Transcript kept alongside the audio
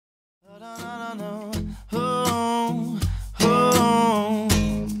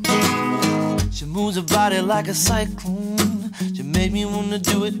body like a cyclone. You make me wanna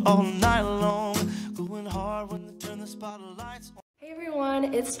do it all night long. Going hard when they turn the spotlights on. Hey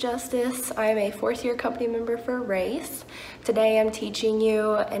everyone, it's Justice. I'm a 4th year company member for Race. Today I'm teaching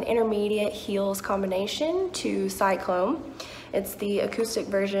you an intermediate heels combination to Cyclone. It's the acoustic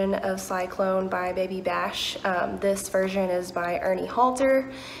version of Cyclone by Baby Bash. This version is by Ernie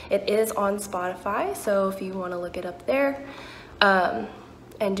Halter. It is on Spotify, so if you want to look it up there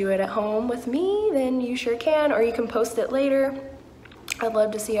and do it at home with me, then you sure can, or you can post it later. I'd love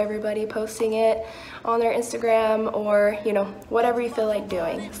to see everybody posting it on their Instagram or, you know, whatever you feel like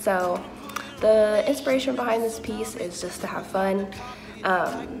doing. So the inspiration behind this piece is just to have fun.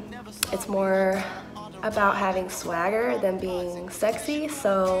 It's more about having swagger than being sexy,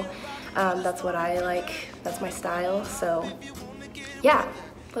 so that's what I like. That's my style. So yeah,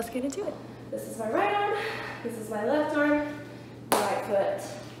 let's get into it. This is my right arm, this is my left arm, right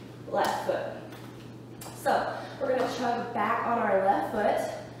foot, left foot. So we're gonna chug back on our left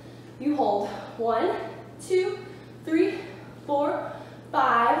foot. You hold 1, 2, 3, 4,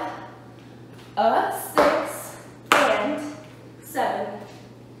 5, 6, and 7,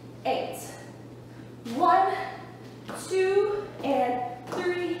 8. 1, 2, and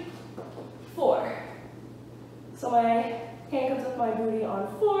 3, 4. So my hand comes up my booty on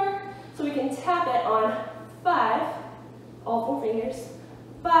 4, so we can tap it on 5, all 4 fingers,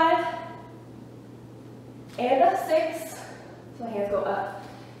 5, and a 6, so my hands go up,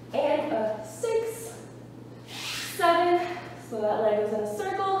 and a 6, 7, so that leg goes in a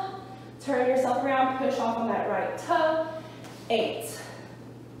circle, turn yourself around, push off on that right toe, 8.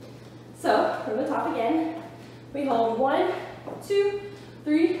 So from the top again, we hold 1, 2,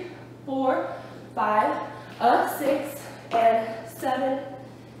 3, 4, 5, 6, and 7,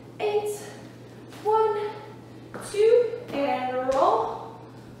 8, 1, 2, and roll,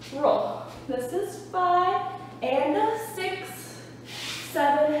 roll. This is 5, and a 6,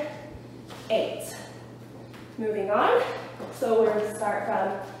 7, 8. Moving on, so we're going to start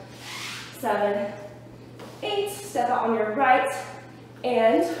from 7, 8, step out on your right,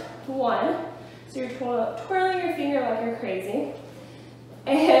 and 1, so you're twirling your finger like you're crazy,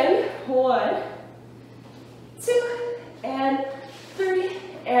 and 1, 2, and 3,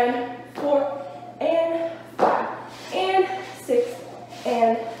 and 4, and 5, and 6,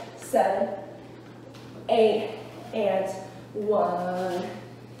 and 7, 8, and 1,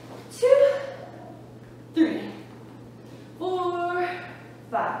 2, 3, 4,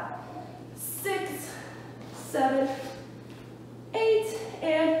 5, 6, 7, 8,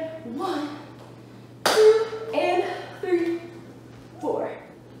 and 1, 2, and 3, 4.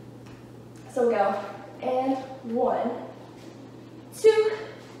 So go, and 1, 2,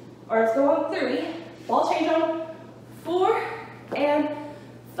 arms go on 3, ball change on 4, and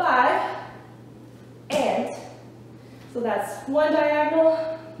 5, and, so that's 1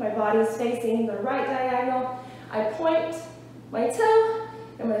 diagonal, my body's facing the right diagonal, I point my toe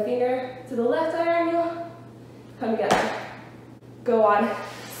and my finger to the left diagonal, come together. Go on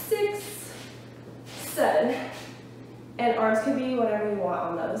 6, 7, and arms can be whatever you want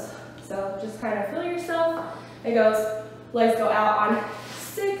on those. So just kind of feel yourself. It goes, legs go out on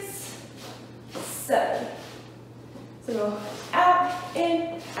 6, 7. So go out,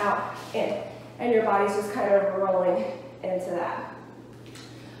 in, and your body's just kind of rolling into that.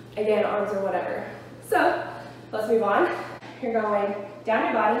 Again, arms or whatever. So let's move on. You're going down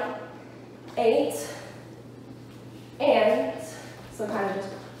your body, 8, and so kind of just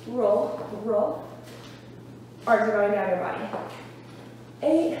roll, roll. Arms are going down your body.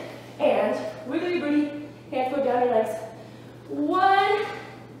 8, and wiggle your booty, hands go down your legs. 1,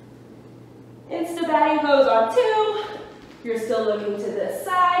 insta batting pose on 2. You're still looking to this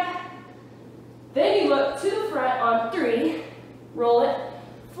side. Then you look to the front on 3. Roll it.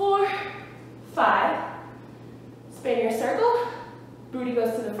 4, 5. Spin your circle. Booty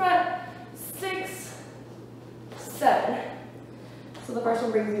goes to the front. 6, 7. So the first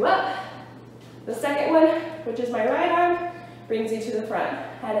one brings you up. The second one, which is my right arm, brings you to the front,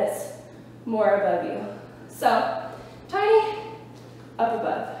 and it's more above you. So, tiny, up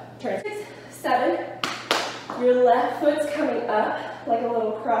above. Turn 6, 7. Your left foot's coming up, like a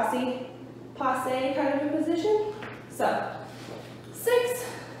little crossy passe kind of a position. So, 6,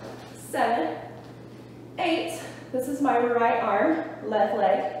 7, 8. This is my right arm, left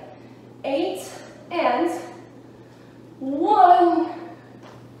leg. 8, and 1,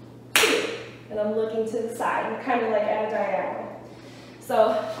 2. And I'm looking to the side. I'm kind of like at a diagonal.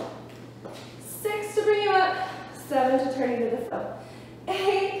 So 6 to bring you up, 7 to turn you to the front.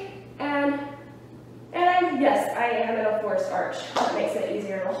 8, and yes, I am in a forced arch. That makes it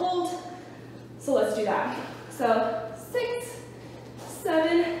easier to hold. So let's do that. So 6,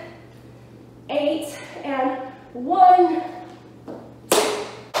 7, 8, and 1, 2.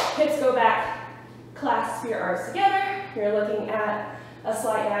 Hips go back, clasp your arms together. You're looking at a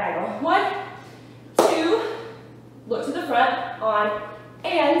slight diagonal. 1, 2, look to the front, on,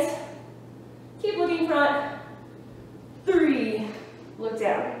 and keep looking front. 3, look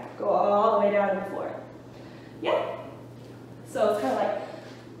down, go all the way down to the floor. Yeah? So it's kind of like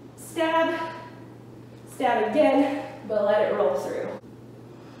stab, stab again, but let it roll through.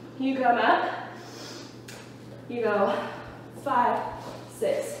 You come up, you go 5,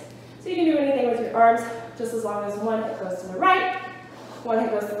 6. So you can do anything with your arms, just as long as one hip goes to the right, one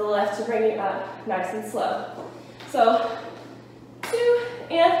hip goes to the left to bring you up nice and slow. So 2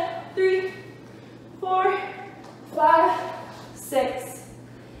 and 3, 4, 5, 6.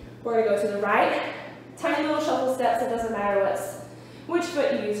 We're gonna go to the right. Tiny little shuffle steps, it doesn't matter which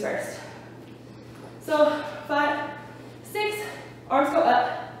foot you use first. So 5, 6, arms go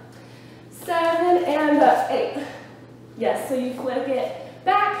up, 7 and up, 8. Yes, so you flick it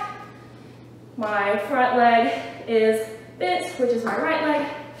back. My front leg is bent, which is my right leg.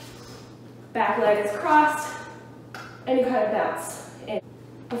 Back leg is crossed, and you kind of bounce in.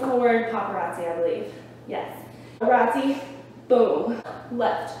 That's the word paparazzi, I believe. Yes. Paparazzi, boom.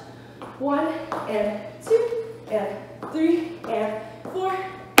 Left. 1 and 2 and 3 and 4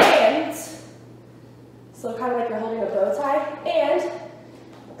 and. So kind of like you're holding a bow tie, and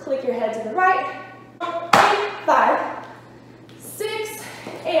click your head to the right. 5, 6,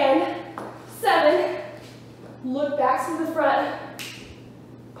 and 7. Look back to the front.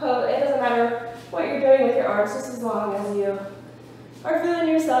 Pose. It doesn't matter what you're doing with your arms, just as long as you are feeling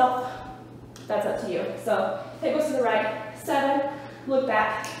yourself. That's up to you. So hip goes to the right. 7. Look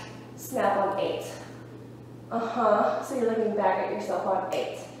back. Snap on 8. So you're looking back at yourself on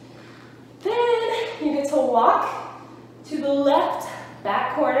 8. Then you get to walk to the left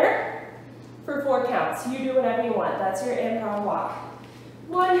back corner for 4 counts. You do whatever you want. That's your improv walk.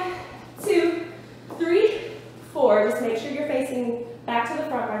 1, 2, 3, 4. Just make sure you're facing back to the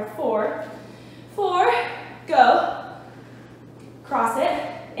front by 4. 4, go. Cross it,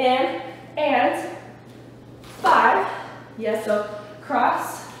 and 5. Yes, so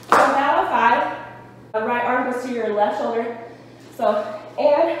cross, come down on 5. The right arm goes to your left shoulder. So,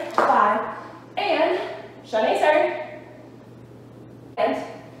 and 5, and Shanae turn, and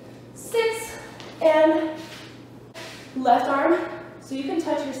 6, and left arm. So you can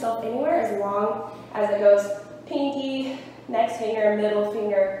touch yourself anywhere as long as it goes pinky, next finger, middle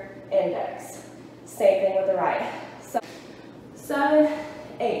finger, index. Same thing with the right. So, 7,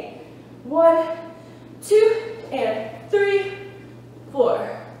 8, 1, 2, and 3,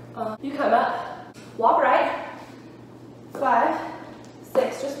 4. You come up, walk right, 5,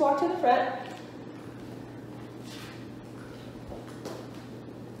 6, just walk to the front.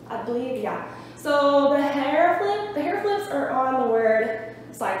 I believe, yeah. So the hair flips are on the word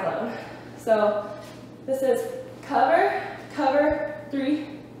cyclone. So this is cover, cover, 3,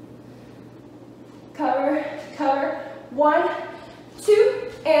 cover, cover, 1,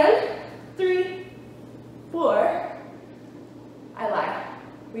 2, and 3, 4. I lied.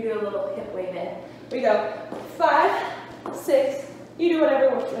 We do a little hip wave in. We go 5, 6. You do whatever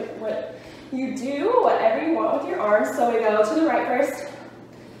you want with your arms. So we go to the right first.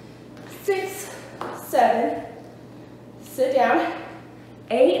 6, 7. Sit down.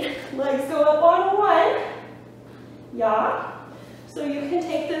 8. Legs go up on 1. Yeah. So you can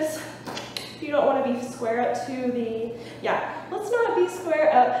take this. You don't want to be square up to the. Yeah. Let's not be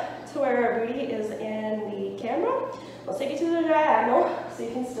square up to where our booty is in the camera. Let's take it to the diagonal so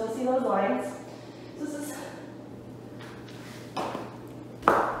you can still see those lines. So this is.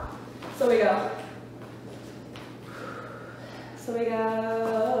 So we go. So we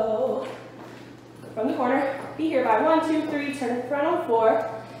go from the corner. Be here by 1, 2, 3. Turn front on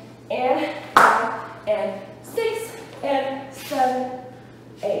 4, and 5, and 6, and 7,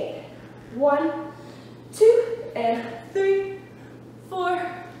 8. 1, 2, and 3,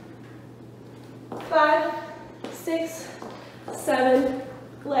 4, 5, 6, 7.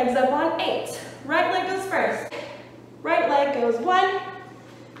 Legs up on 8. Right leg goes first. Right leg goes 1,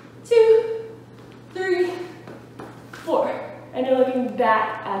 2, 3, 4. And you're looking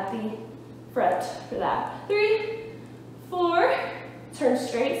back at the front for that. 3, 4. Turn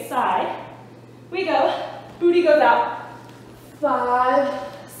straight side. We go. Booty goes out. 5,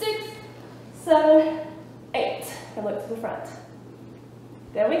 6, 7, 8. And look to the front.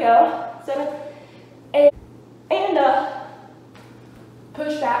 There we go. 7, 8. And up.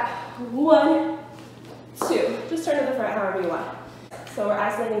 Push back. 1, 2. Just turn to the front however you want. So we're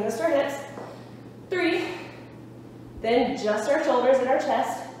isolating just our hips. 3, then just our shoulders and our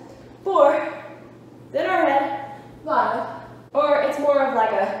chest, 4, then our head, 5, or it's more of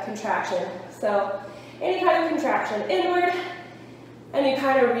like a contraction. So any kind of contraction inward, and you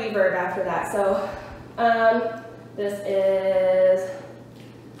kind of revert after that. So this is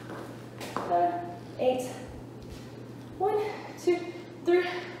 8, 1, 2, 3,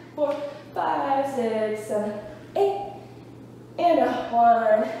 4, 5, 6, 7, 8, and a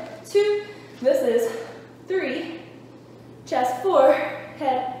 1, 2. This is 3, chest, 4,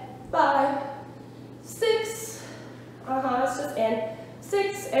 head, 5, 6. It's just in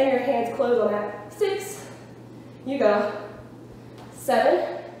 6, and your hands close on that. 6. You go.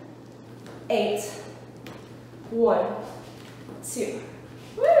 7, 8, 1, 2.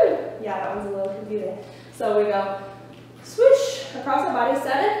 Woo! Yeah, that was a little confusing. So we go swoosh across the body.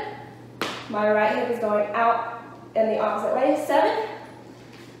 7. My right hip is going out in the opposite way. 7,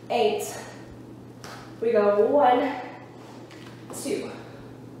 8. We go 1, 2.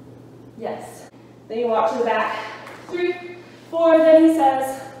 Yes. Then you walk to the back. 3, 4. Then he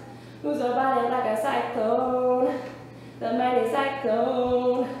says, moves your body like a cyclone, the mighty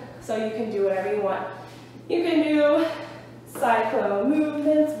cyclone. So you can do whatever you want. You can do cyclone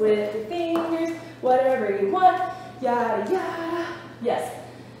movements with your fingers, whatever you want, yada yada. Yes.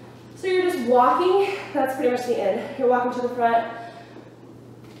 So you're just walking, that's pretty much the end. You're walking to the front,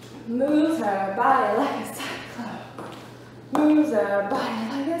 moves her body like a cyclone, moves her body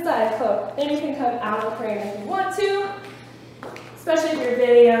like a cyclone. Then you can come out of the frame if you want to, especially if you're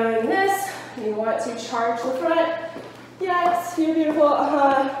videoing this, you want to charge the front. Yes, you're beautiful,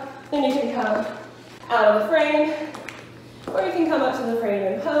 Then you can come out of the frame, or you can come up to the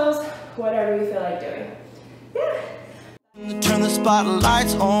frame and pose, whatever you feel like doing. Yeah. Turn the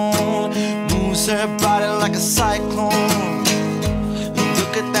spotlights on, moves her body like a cyclone.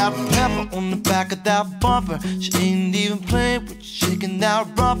 Look at that pepper on the back of that bumper. She ain't even playing with you, shaking that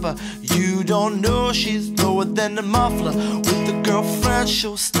rumper. You don't know she's lower than the muffler. With the girlfriend,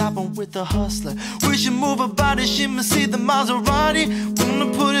 she'll stop her with the hustler. We should move her body, she must see the Maserati.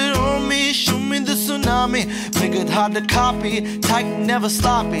 Wanna put it on me, show me the tsunami. Make it hard to copy, tight, never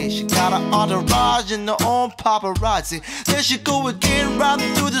sloppy. She got an entourage and her own paparazzi. There she go again,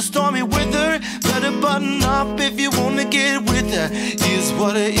 riding through the stormy weather. Better button up if you wanna get with her. Is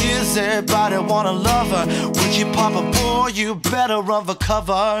what it is, everybody wanna love her. When she pop a boy, you better run for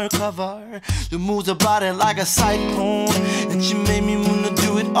cover. You moves her body like a cyclone, and she made me wanna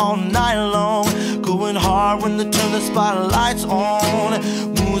do it all night long. Going hard when they turn the spotlights on.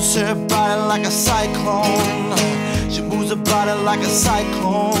 Moves her body like a cyclone. She moves her body like a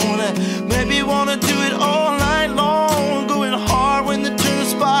cyclone. Maybe you wanna do it all night long. Going hard when they turn the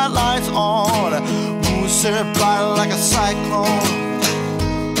spotlights on. Moves her body like a cyclone.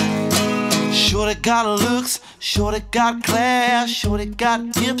 Shorty got looks, shorty got class, shorty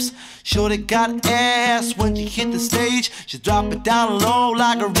got hips, shorty got ass. When she hit the stage, she drop it down low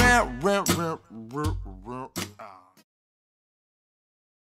like a ramp.